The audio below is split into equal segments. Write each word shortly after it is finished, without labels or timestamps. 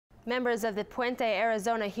Members of the Puente,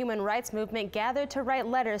 Arizona Human Rights Movement gathered to write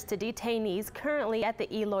letters to detainees currently at the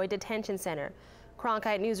Eloy Detention Center.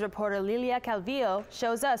 Cronkite News reporter Lilia Calvillo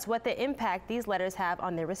shows us what the impact these letters have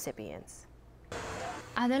on their recipients.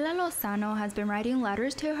 Adela Lozano has been writing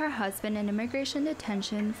letters to her husband in immigration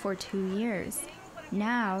detention for 2 years.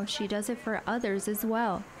 Now she does it for others as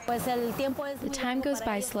well. The time goes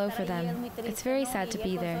by slow for them. It's very sad to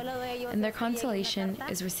be there, and their consolation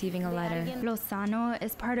is receiving a letter. Lozano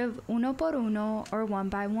is part of Uno por Uno, or One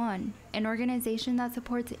by One, an organization that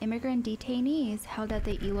supports immigrant detainees held at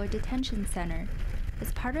the Eloy Detention Center.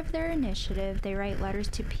 As part of their initiative, they write letters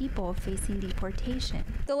to people facing deportation.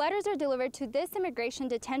 The letters are delivered to this immigration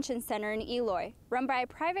detention center in Eloy, run by a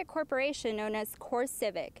private corporation known as Core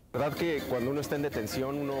Civic. The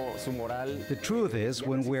truth is,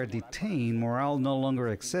 when we are detained, morale no longer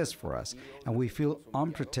exists for us, and we feel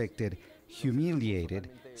unprotected, humiliated,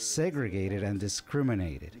 segregated, and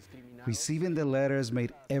discriminated. Receiving the letters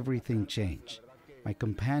made everything change. My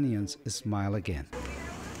companions smile again.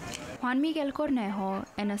 Juan Miguel Cornejo,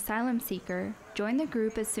 an asylum seeker, joined the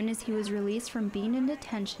group as soon as he was released from being in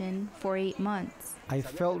detention for 8 months. I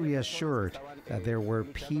felt reassured that there were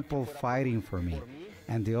people fighting for me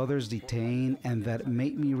and the others detained, and that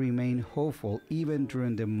made me remain hopeful even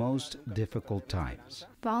during the most difficult times.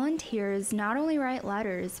 Volunteers not only write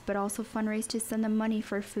letters, but also fundraise to send them money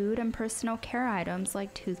for food and personal care items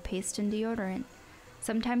like toothpaste and deodorant.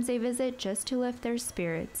 Sometimes they visit just to lift their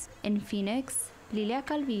spirits. In Phoenix, Lilia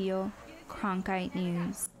Calvillo, Cronkite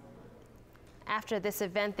News. After this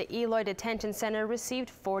event, the Eloy Detention Center received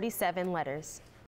 47 letters.